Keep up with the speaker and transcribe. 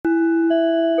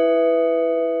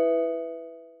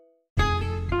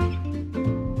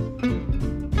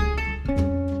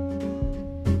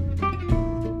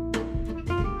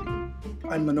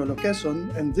I'm Manolo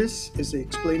Quezon, and this is the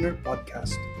Explainer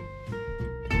Podcast.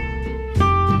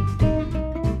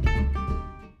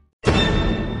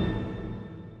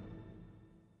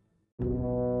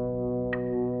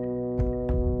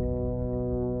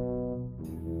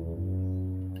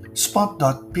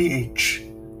 Spot.ph,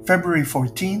 February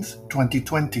 14th,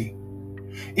 2020.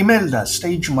 Imelda,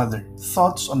 Stage Mother,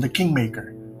 Thoughts on the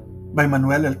Kingmaker, by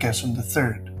Manuel L. Quezon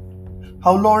III.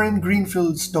 How Lauren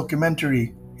Greenfield's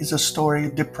documentary is a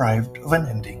story deprived of an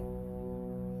ending.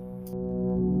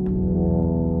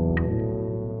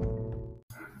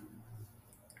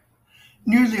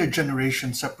 Nearly a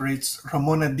generation separates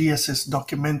Ramona Diaz's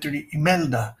documentary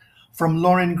Imelda from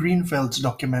Lauren Greenfield's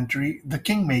documentary The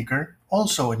Kingmaker,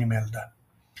 also on Imelda.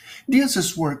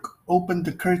 Diaz's work opened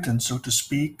the curtain, so to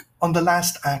speak, on the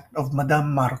last act of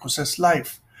Madame Marcos's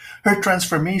life, her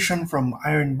transformation from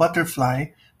iron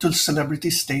butterfly to celebrity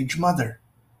stage mother.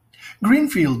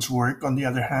 Greenfield's work, on the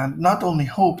other hand, not only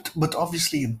hoped but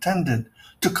obviously intended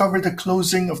to cover the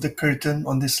closing of the curtain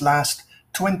on this last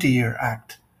 20-year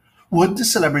act. Would the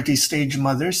celebrity stage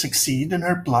mother succeed in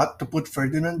her plot to put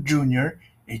Ferdinand Jr.,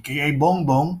 aka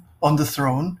Bongbong, on the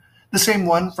throne, the same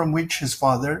one from which his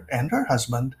father and her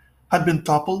husband had been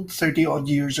toppled 30-odd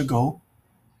years ago?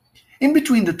 In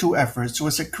between the two efforts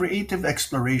was a creative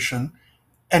exploration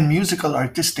and musical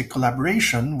artistic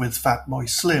collaboration with Fatboy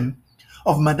Slim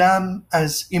of Madame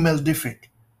as Imeldific,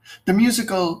 the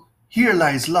musical Here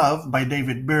Lies Love by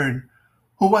David Byrne,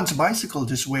 who once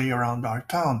bicycled his way around our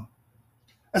town.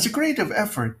 As a creative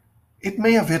effort, it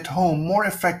may have hit home more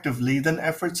effectively than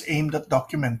efforts aimed at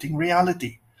documenting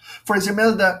reality. For as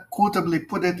Imelda quotably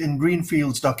put it in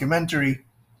Greenfield's documentary,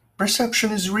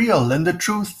 perception is real and the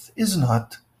truth is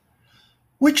not.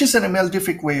 Which is an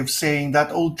Imeldific way of saying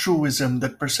that old truism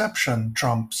that perception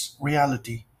trumps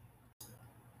reality.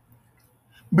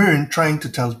 Byrne, trying to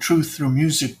tell truth through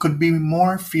music, could be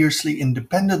more fiercely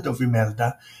independent of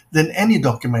Imelda than any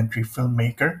documentary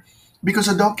filmmaker, because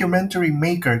a documentary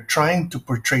maker trying to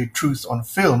portray truth on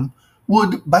film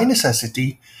would, by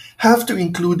necessity, have to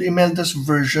include Imelda's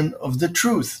version of the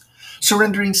truth,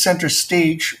 surrendering center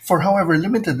stage for however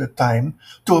limited a time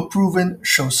to a proven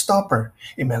showstopper,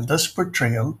 Imelda's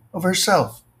portrayal of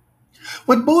herself.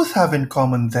 What both have in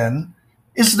common, then,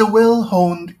 is the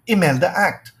well-honed Imelda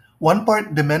act, one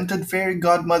part demented fairy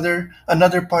godmother,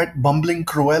 another part bumbling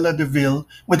Cruella de Vil,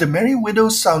 with a Merry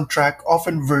Widows soundtrack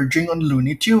often verging on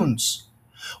Looney Tunes.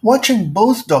 Watching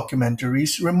both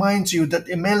documentaries reminds you that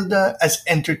Imelda as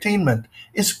entertainment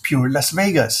is pure Las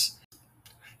Vegas.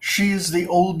 She is the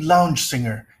old lounge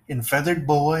singer in feathered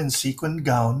boa and sequined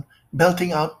gown,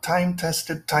 belting out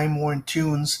time-tested, time-worn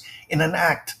tunes in an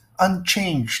act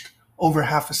unchanged over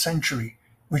half a century,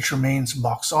 which remains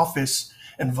box office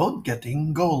and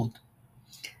vote-getting gold.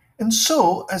 And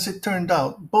so, as it turned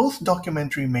out, both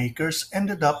documentary makers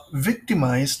ended up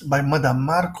victimized by Madame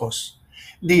Marcos.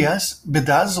 Diaz,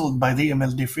 bedazzled by the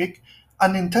Imeldific,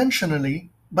 unintentionally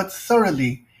but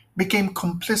thoroughly became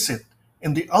complicit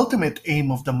in the ultimate aim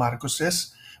of the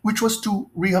Marcoses, which was to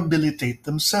rehabilitate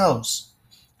themselves.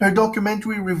 Her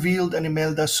documentary revealed an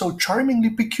Imelda so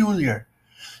charmingly peculiar,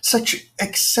 such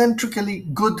eccentrically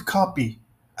good copy,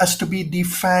 as to be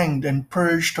defanged and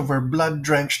purged of her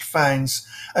blood-drenched fangs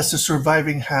as the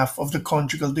surviving half of the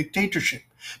conjugal dictatorship,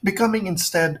 becoming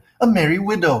instead a merry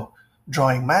widow,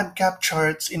 drawing madcap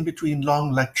charts in between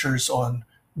long lectures on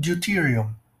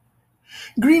deuterium.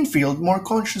 Greenfield, more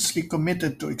consciously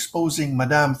committed to exposing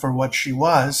Madame for what she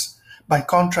was, by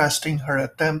contrasting her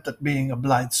attempt at being a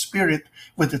blithe spirit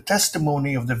with the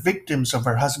testimony of the victims of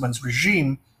her husband's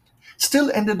regime,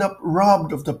 still ended up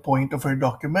robbed of the point of her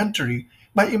documentary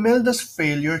by Imelda's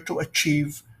failure to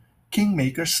achieve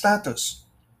kingmaker status.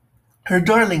 Her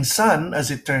darling son,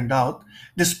 as it turned out,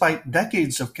 despite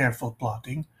decades of careful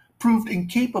plotting, proved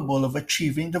incapable of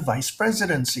achieving the vice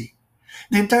presidency.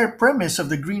 The entire premise of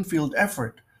the Greenfield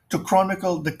effort to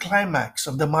chronicle the climax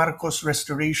of the Marcos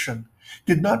restoration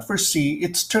did not foresee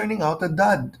its turning out a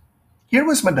dud. Here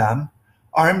was Madame,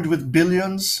 armed with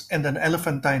billions and an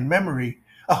elephantine memory,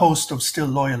 a host of still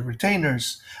loyal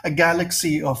retainers, a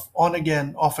galaxy of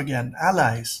on-again, off-again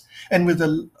allies, and with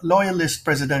a loyalist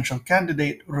presidential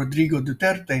candidate, Rodrigo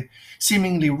Duterte,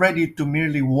 seemingly ready to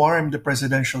merely warm the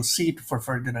presidential seat for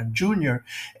Ferdinand Jr.,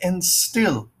 and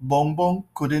still Bongbong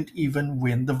couldn't even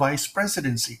win the vice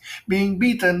presidency, being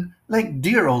beaten, like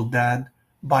dear old dad,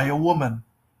 by a woman.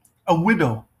 A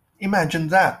widow. Imagine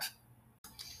that.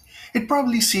 It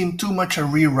probably seemed too much a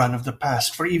rerun of the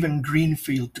past for even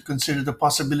Greenfield to consider the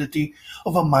possibility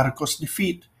of a Marcos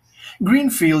defeat.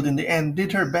 Greenfield, in the end,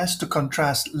 did her best to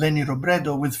contrast Leni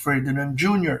Robredo with Ferdinand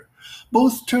Jr.,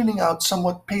 both turning out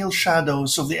somewhat pale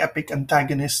shadows of the epic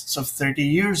antagonists of 30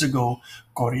 years ago,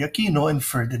 Cory Aquino and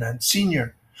Ferdinand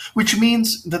Sr., which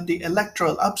means that the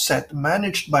electoral upset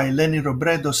managed by Leni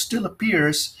Robredo still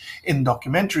appears, in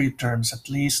documentary terms at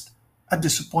least, a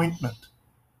disappointment.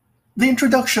 The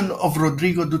introduction of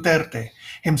Rodrigo Duterte,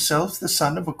 himself the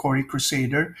son of a Cory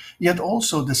Crusader, yet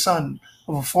also the son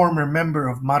of a former member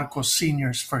of Marcos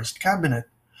Sr.'s first cabinet,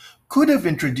 could have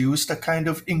introduced a kind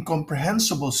of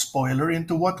incomprehensible spoiler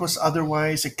into what was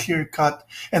otherwise a clear cut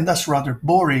and thus rather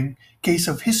boring case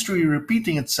of history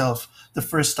repeating itself, the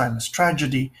first time as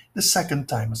tragedy, the second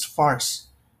time as farce.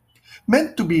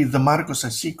 Meant to be the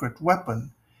Marcos' secret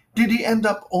weapon, did he end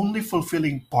up only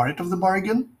fulfilling part of the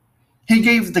bargain? He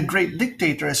gave the great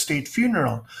dictator a state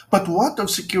funeral, but what of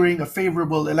securing a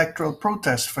favorable electoral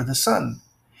protest for the son?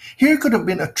 Here could have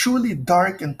been a truly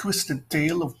dark and twisted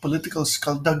tale of political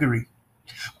skullduggery,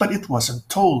 but it wasn't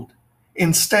told.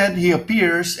 Instead, he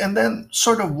appears and then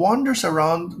sort of wanders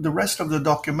around the rest of the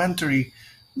documentary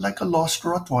like a lost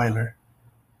Rottweiler.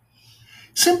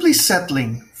 Simply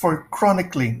settling for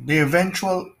chronicling the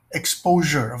eventual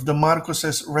exposure of the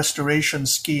Marcoses' restoration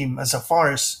scheme as a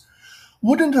farce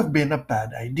wouldn't have been a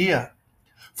bad idea.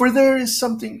 For there is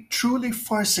something truly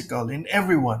farcical in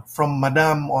everyone from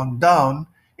Madame on down,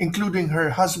 including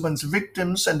her husband's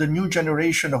victims and the new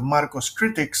generation of Marcos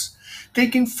critics,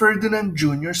 taking Ferdinand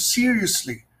Jr.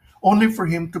 seriously, only for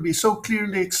him to be so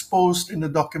clearly exposed in the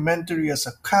documentary as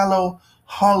a callow,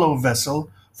 hollow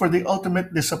vessel for the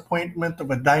ultimate disappointment of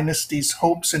a dynasty's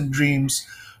hopes and dreams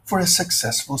for a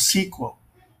successful sequel.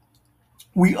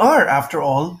 We are, after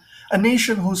all, a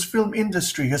nation whose film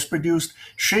industry has produced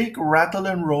Shake, Rattle,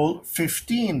 and Roll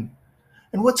 15.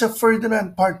 And what's a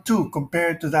Ferdinand Part 2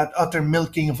 compared to that utter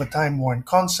milking of a time worn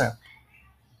concept?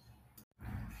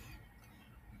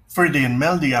 Ferdy and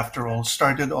Meldy, after all,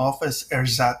 started off as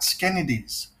ersatz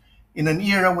Kennedys, in an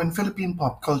era when Philippine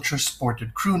pop culture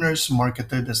sported crooners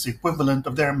marketed as the equivalent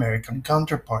of their American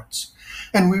counterparts.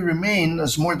 And we remain,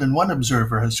 as more than one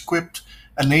observer has quipped,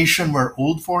 a nation where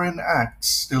old foreign acts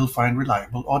still find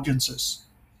reliable audiences.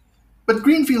 But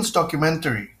Greenfield's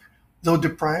documentary, though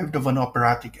deprived of an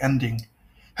operatic ending,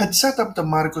 had set up the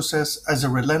Marcoses as a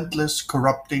relentless,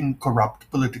 corrupting, corrupt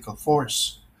political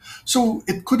force. So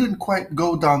it couldn't quite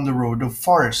go down the road of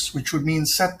farce, which would mean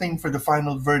settling for the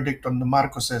final verdict on the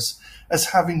Marcoses as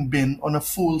having been on a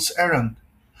fool's errand.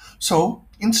 So,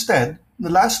 instead, the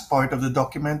last part of the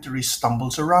documentary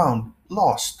stumbles around,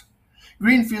 lost.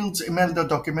 Greenfield's Imelda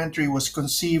documentary was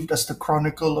conceived as the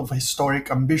chronicle of historic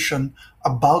ambition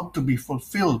about to be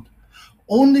fulfilled,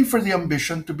 only for the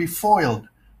ambition to be foiled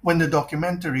when the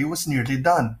documentary was nearly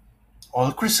done.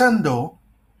 All crescendo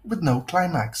with no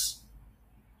climax.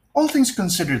 All things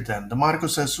considered, then, the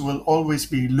Marcoses will always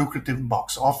be lucrative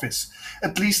box office,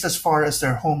 at least as far as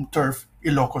their home turf,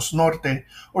 Ilocos Norte,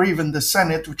 or even the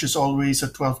Senate, which is always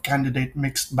a 12 candidate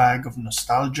mixed bag of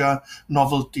nostalgia,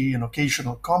 novelty, and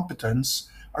occasional competence,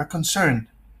 are concerned.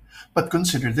 But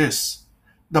consider this.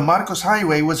 The Marcos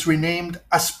Highway was renamed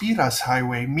Aspiras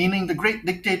Highway, meaning the great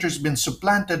dictator's been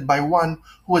supplanted by one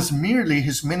who was merely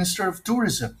his Minister of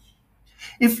Tourism.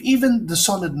 If even the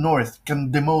solid North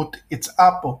can demote its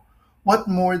Apo, what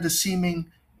more the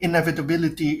seeming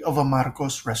inevitability of a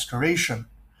Marcos restoration?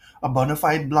 A bona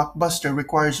fide blockbuster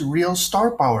requires real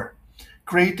star power.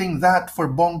 Creating that for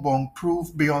Bongbong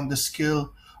proved beyond the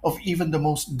skill of even the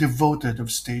most devoted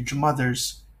of stage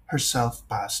mothers, herself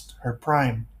past her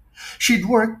prime. She'd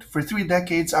worked for 3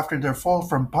 decades after their fall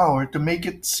from power to make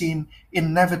it seem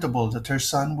inevitable that her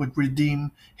son would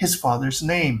redeem his father's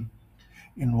name.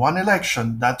 In one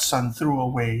election, that son threw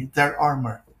away their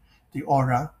armor, the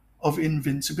aura of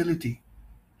invincibility.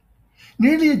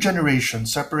 Nearly a generation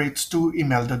separates two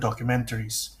Imelda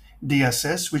documentaries: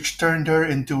 Diaz's, which turned her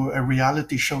into a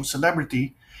reality show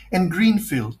celebrity, and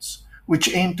Greenfield's,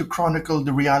 which aimed to chronicle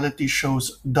the reality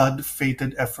show's dud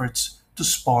fated efforts to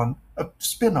spawn a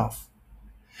spin off.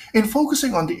 In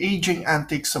focusing on the aging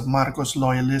antics of Marcos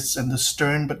loyalists and the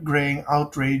stern but graying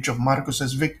outrage of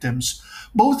Marcos's victims,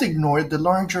 both ignored the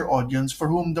larger audience for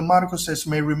whom the Marcoses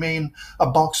may remain a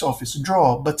box office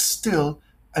draw but still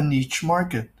a niche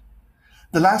market.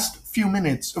 The last few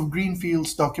minutes of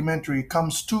Greenfield's documentary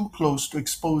comes too close to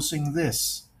exposing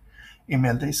this.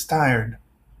 Imelda is tired,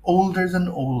 older than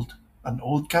old, an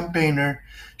old campaigner.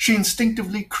 She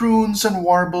instinctively croons and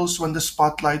warbles when the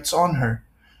spotlight's on her,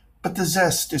 but the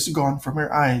zest is gone from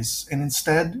her eyes, and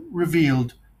instead,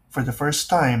 revealed, for the first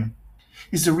time,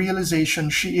 is the realization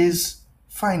she is,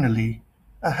 finally,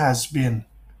 a has been,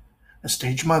 a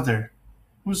stage mother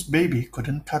whose baby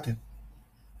couldn't cut it.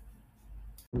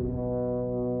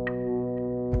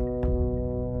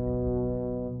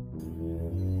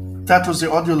 That was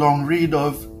the audio long read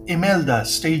of Imelda,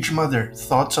 Stage Mother,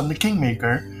 Thoughts on the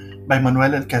Kingmaker by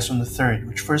Manuel L. Quezon III,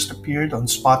 which first appeared on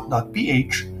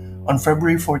Spot.ph on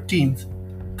February 14th,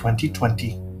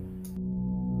 2020.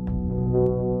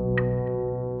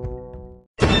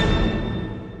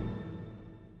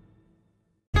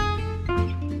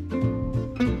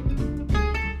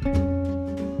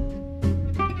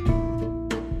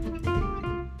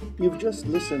 You've just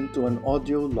listened to an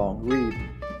audio long read,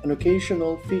 an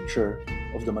occasional feature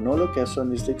of the Manolo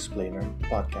Quezon is the Explainer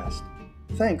podcast.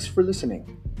 Thanks for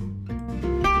listening.